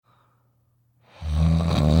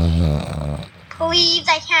believes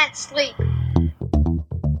I can't sleep.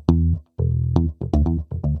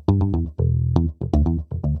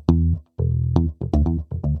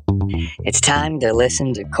 It's time to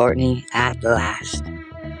listen to Courtney at last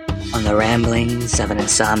on the Ramblings of an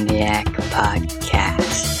Insomniac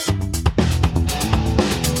podcast.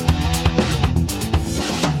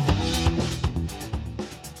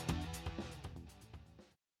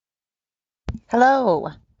 Hello,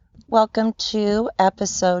 welcome to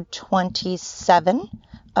episode 27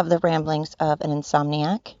 of the Ramblings of an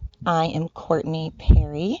Insomniac. I am Courtney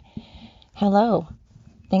Perry. Hello,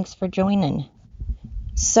 thanks for joining.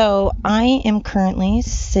 So I am currently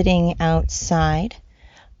sitting outside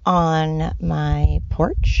on my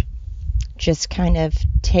porch, just kind of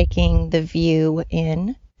taking in the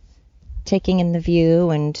view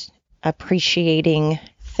and appreciating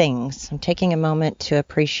things. I'm taking a moment to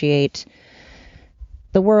appreciate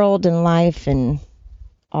the world and life and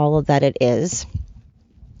all of that it is.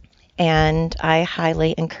 And I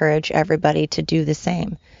highly encourage everybody to do the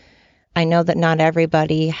same. I know that not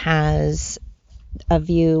everybody has a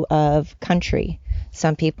view of country.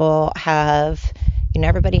 Some people have,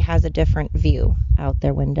 everybody has a different view out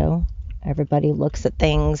their window. Everybody looks at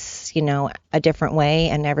things, a different way,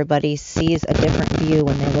 and everybody sees a different view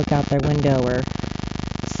when they look out their window or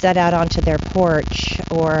set out onto their porch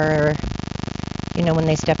or when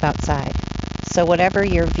they step outside. So whatever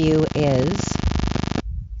your view is,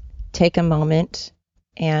 take a moment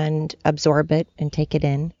and absorb it and take it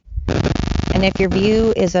in. And if your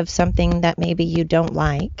view is of something that maybe you don't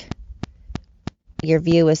like, your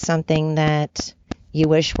view is something that you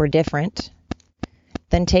wish were different,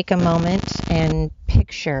 then take a moment and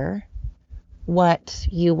picture what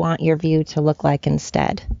you want your view to look like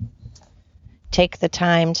instead. Take the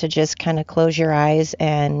time to just kind of close your eyes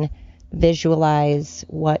and visualize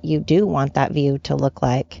what you do want that view to look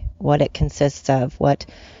like, what it consists of, what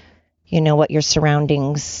your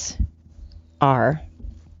surroundings are.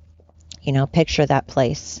 Picture that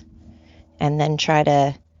place and then try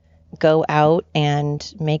to go out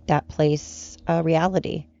and make that place a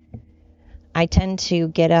reality. I tend to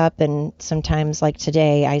get up, and sometimes like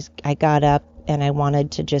today, I got up and I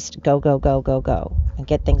wanted to just go and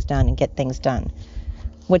get things done,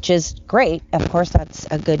 which is great. Of course, that's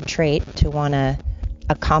a good trait to want to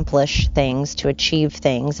accomplish things, to achieve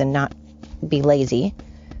things and not be lazy.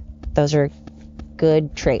 Those are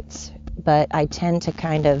good traits. But I tend to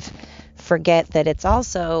kind of forget that it's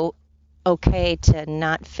also okay to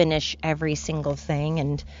not finish every single thing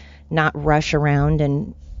and not rush around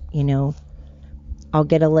and, I'll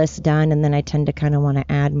get a list done and then I tend to kind of want to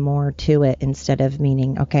add more to it instead of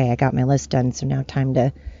meaning, okay, I got my list done, so now time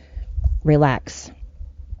to relax.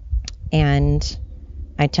 And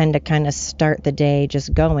I tend to kind of start the day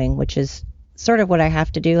just going, which is sort of what I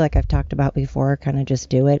have to do, like I've talked about before, kind of just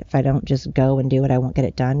do it. If I don't just go and do it, I won't get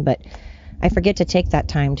it done. But I forget to take that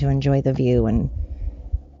time to enjoy the view and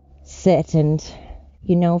sit. And,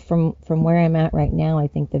 from where I'm at right now, I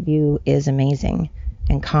think the view is amazing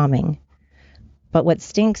and calming. But what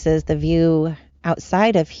stinks is the view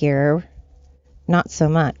outside of here, not so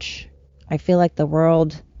much. I feel like the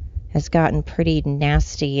world has gotten pretty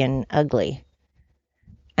nasty and ugly.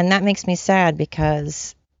 And that makes me sad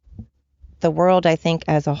because the world, I think,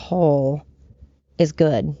 as a whole is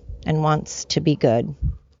good and wants to be good.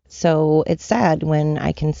 So it's sad when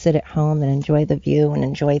I can sit at home and enjoy the view and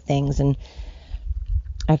enjoy things and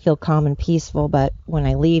I feel calm and peaceful, but when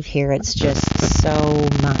I leave here, it's just so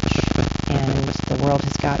much. And the world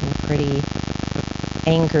has gotten pretty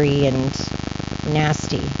angry and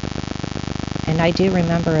nasty. And I do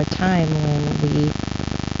remember a time when we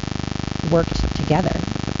worked together.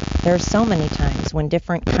 There are so many times when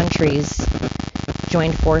different countries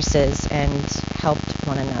joined forces and helped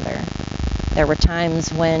one another. There were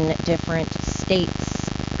times when different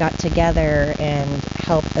states got together and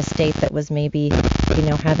helped a state that was maybe,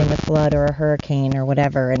 having a flood or a hurricane or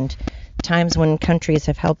whatever. And times when countries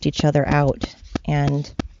have helped each other out.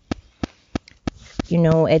 And,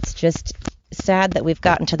 it's just sad that we've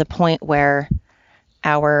gotten to the point where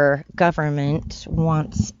our government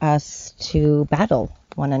wants us to battle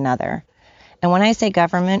one another. And when I say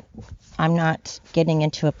government, I'm not getting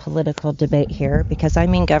into a political debate here because I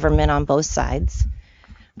mean government on both sides.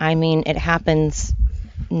 I mean, it happens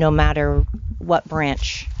no matter what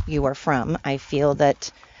branch you are from. I feel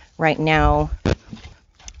that right now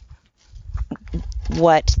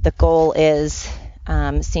what the goal is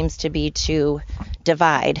seems to be to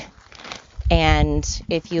divide. And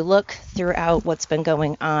if you look throughout what's been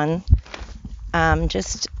going on,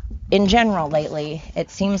 just in general lately,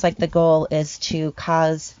 it seems like the goal is to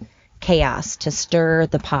cause chaos, to stir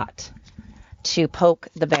the pot. to poke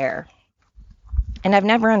the bear. And I've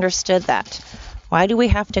never understood that. Why do we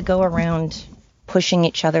have to go around pushing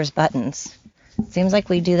each other's buttons? It seems like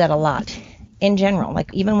we do that a lot in general.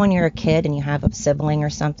 Like even when you're a kid and you have a sibling or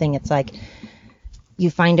something, it's like you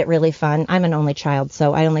find it really fun. I'm an only child,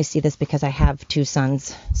 so I only see this because I have 2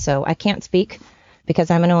 sons. So I can't speak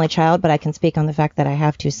because I'm an only child, but I can speak on the fact that I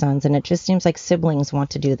have 2 sons. And it just seems like siblings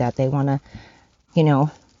want to do that. They want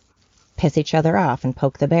to, piss each other off and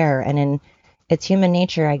poke the bear. And it's human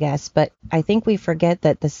nature, I guess. But I think we forget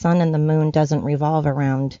that the sun and the moon doesn't revolve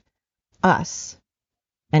around us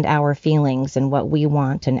and our feelings and what we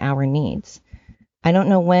want and our needs. I don't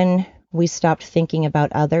know when we stopped thinking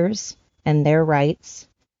about others and their rights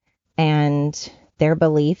and their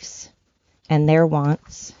beliefs and their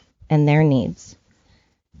wants and their needs.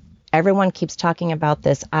 Everyone keeps talking about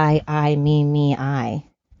this I, me, I.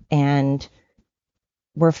 And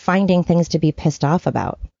we're finding things to be pissed off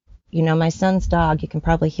about. My son's dog, you can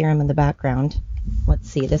probably hear him in the background. Let's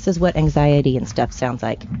see, this is what anxiety and stuff sounds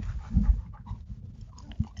like.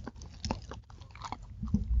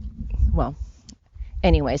 Well,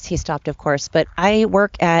 anyways, he stopped, of course. But I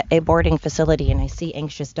work at a boarding facility and I see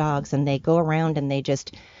anxious dogs and they go around and they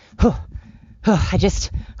just, and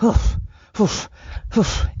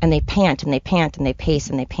they pant and they pant and they pace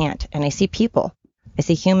and they pant. And I see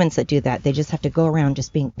humans that do that. They just have to go around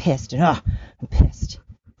just being pissed. And I'm pissed.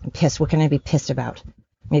 What can I be pissed about?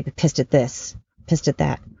 Maybe pissed at this, pissed at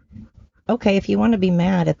that. Okay, if you want to be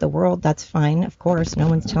mad at the world, that's fine. Of course, no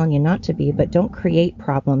one's telling you not to be, but don't create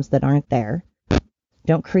problems that aren't there.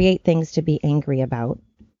 Don't create things to be angry about.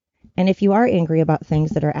 And if you are angry about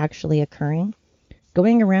things that are actually occurring,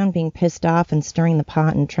 going around being pissed off and stirring the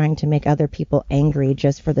pot and trying to make other people angry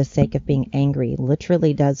just for the sake of being angry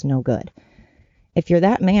literally does no good. If you're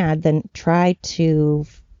that mad, then try to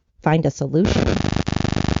find a solution.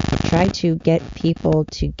 Try to get people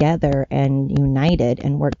together and united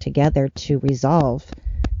and work together to resolve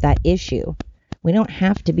that issue. We don't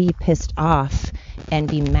have to be pissed off and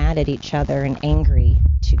be mad at each other and angry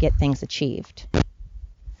to get things achieved.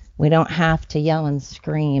 We don't have to yell and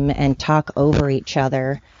scream and talk over each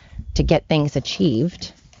other to get things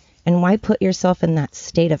achieved. And why put yourself in that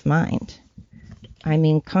state of mind? I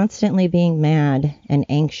mean, constantly being mad and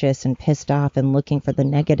anxious and pissed off and looking for the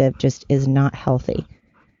negative just is not healthy.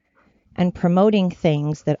 And promoting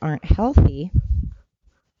things that aren't healthy,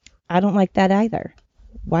 I don't like that either.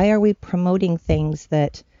 Why are we promoting things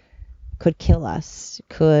that could kill us,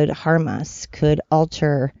 could harm us, could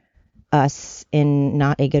alter us in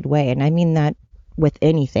not a good way? And I mean that with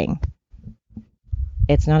anything.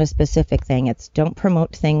 It's not a specific thing. It's don't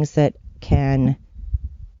promote things that can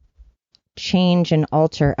change and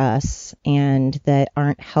alter us and that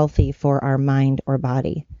aren't healthy for our mind or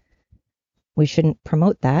body. We shouldn't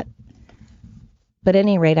promote that. But at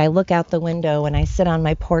any rate, I look out the window and I sit on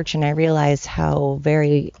my porch and I realize how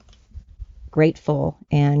very grateful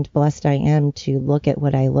and blessed I am to look at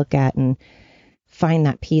what I look at and find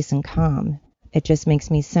that peace and calm. It just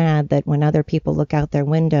makes me sad that when other people look out their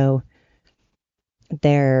window,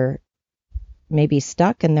 they're maybe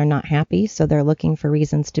stuck and they're not happy, so they're looking for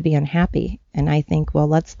reasons to be unhappy. And I think, well,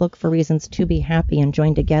 let's look for reasons to be happy and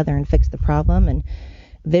join together and fix the problem and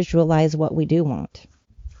visualize what we do want.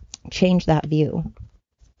 Change that view.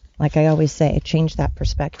 Like I always say, change that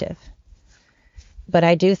perspective. But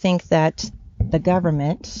I do think that the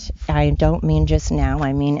government, I don't mean just now,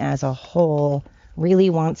 I mean as a whole,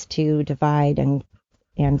 really wants to divide and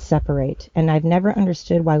separate. And I've never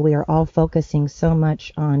understood why we are all focusing so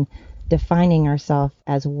much on defining ourselves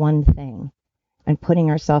as one thing and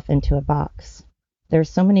putting ourselves into a box.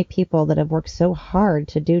 There's so many people that have worked so hard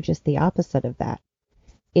to do just the opposite of that.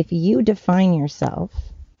 If you define yourself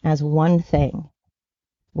as one thing,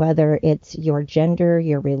 whether it's your gender,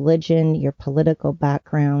 your religion, your political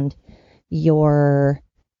background, your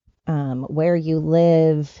where you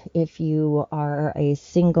live, if you are a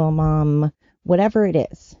single mom, whatever it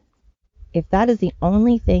is, if that is the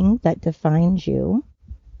only thing that defines you,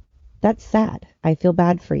 that's sad. I feel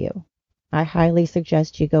bad for you. I highly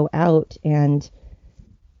suggest you go out and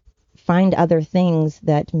find other things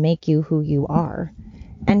that make you who you are.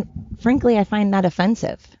 And frankly, I find that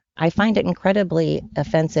offensive. I find it incredibly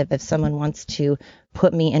offensive if someone wants to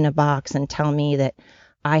put me in a box and tell me that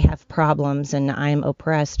I have problems and I'm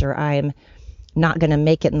oppressed or I'm not going to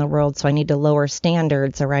make it in the world, so I need to lower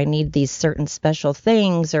standards or I need these certain special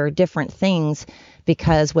things or different things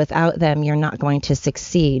because without them you're not going to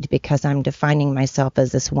succeed because I'm defining myself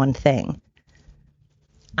as this one thing.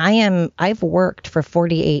 I've worked for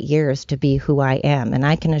 48 years to be who I am, and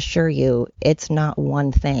I can assure you it's not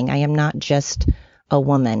one thing. I am not just a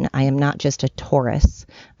woman. I am not just a Taurus.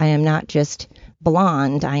 I am not just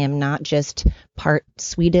blonde. I am not just part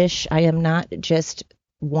Swedish. I am not just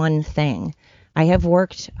one thing. I have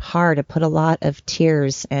worked hard. I put a lot of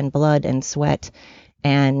tears and blood and sweat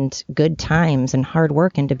and good times and hard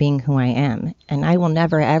work into being who I am. And I will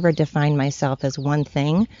never, ever define myself as one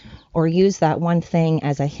thing or use that one thing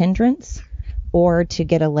as a hindrance or to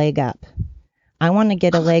get a leg up. I want to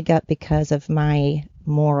get a leg up because of my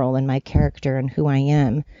moral and my character and who I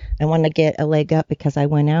am. I want to get a leg up because I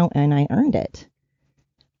went out and I earned it.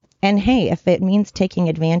 And hey, if it means taking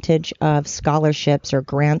advantage of scholarships or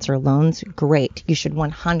grants or loans, great. You should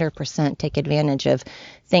 100% take advantage of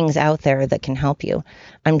things out there that can help you.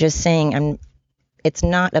 I'm just saying it's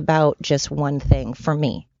not about just one thing for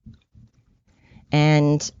me.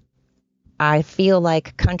 And I feel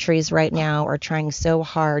like countries right now are trying so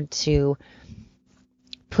hard to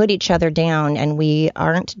put each other down, and we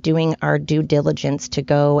aren't doing our due diligence to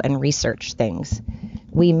go and research things.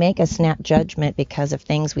 We make a snap judgment because of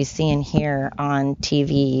things we see and hear on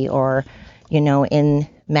TV or, in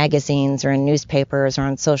magazines or in newspapers or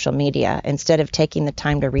on social media, instead of taking the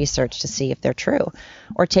time to research to see if they're true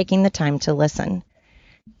or taking the time to listen.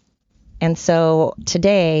 And so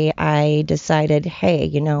today I decided, hey,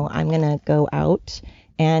 I'm going to go out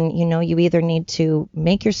and, you either need to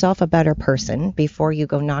make yourself a better person before you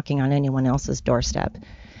go knocking on anyone else's doorstep.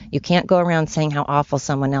 You can't go around saying how awful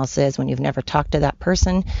someone else is when you've never talked to that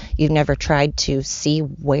person. You've never tried to see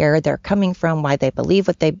where they're coming from, why they believe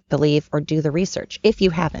what they believe, or do the research. If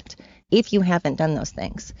you haven't done those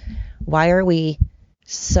things, why are we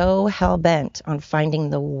so hell-bent on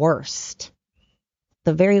finding the worst,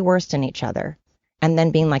 the very worst in each other, and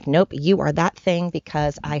then being like, nope, you are that thing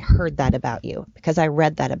because I heard that about you, because I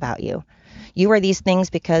read that about you. You are these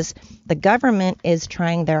things because the government is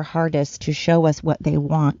trying their hardest to show us what they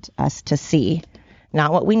want us to see,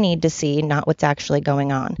 not what we need to see, not what's actually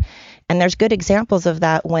going on. And there's good examples of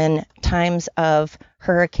that when times of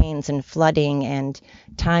hurricanes and flooding and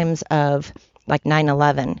times of like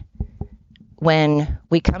 9/11, when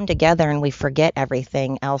we come together and we forget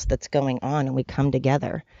everything else that's going on and we come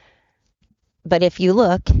together. But if you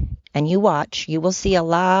look and you watch, you will see a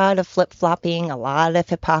lot of flip-flopping, a lot of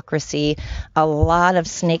hypocrisy, a lot of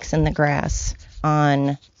snakes in the grass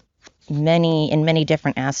in many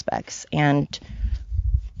different aspects. And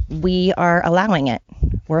we are allowing it.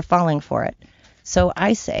 We're falling for it. So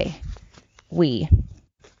I say we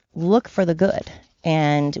look for the good.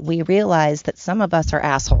 And we realize that some of us are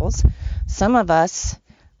assholes. Some of us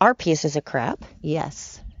are pieces of crap.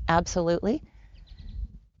 Yes, absolutely.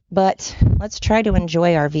 But let's try to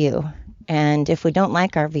enjoy our view. And if we don't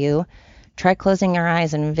like our view, try closing our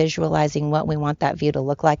eyes and visualizing what we want that view to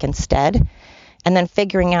look like instead, and then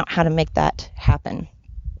figuring out how to make that happen.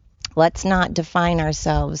 Let's not define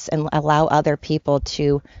ourselves and allow other people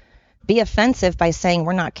to be offensive by saying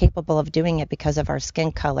we're not capable of doing it because of our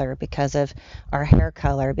skin color, because of our hair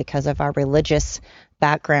color, because of our religious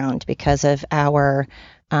background, because of our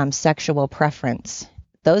sexual preference.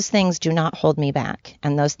 Those things do not hold me back,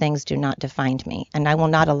 and those things do not define me, and I will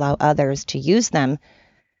not allow others to use them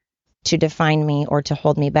to define me or to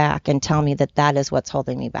hold me back and tell me that that is what's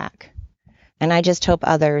holding me back. And I just hope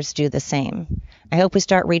others do the same. I hope we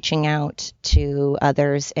start reaching out to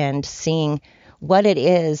others and seeing what it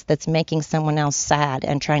is that's making someone else sad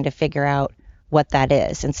and trying to figure out what that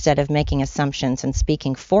is instead of making assumptions and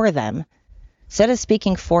speaking for them. Instead of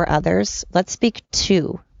speaking for others, let's speak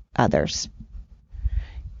to others.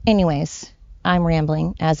 Anyways, I'm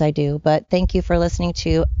rambling as I do, but thank you for listening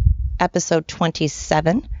to episode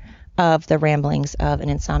 27 of the Ramblings of an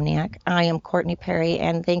Insomniac. I am Courtney Perry,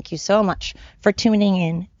 and thank you so much for tuning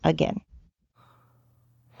in again.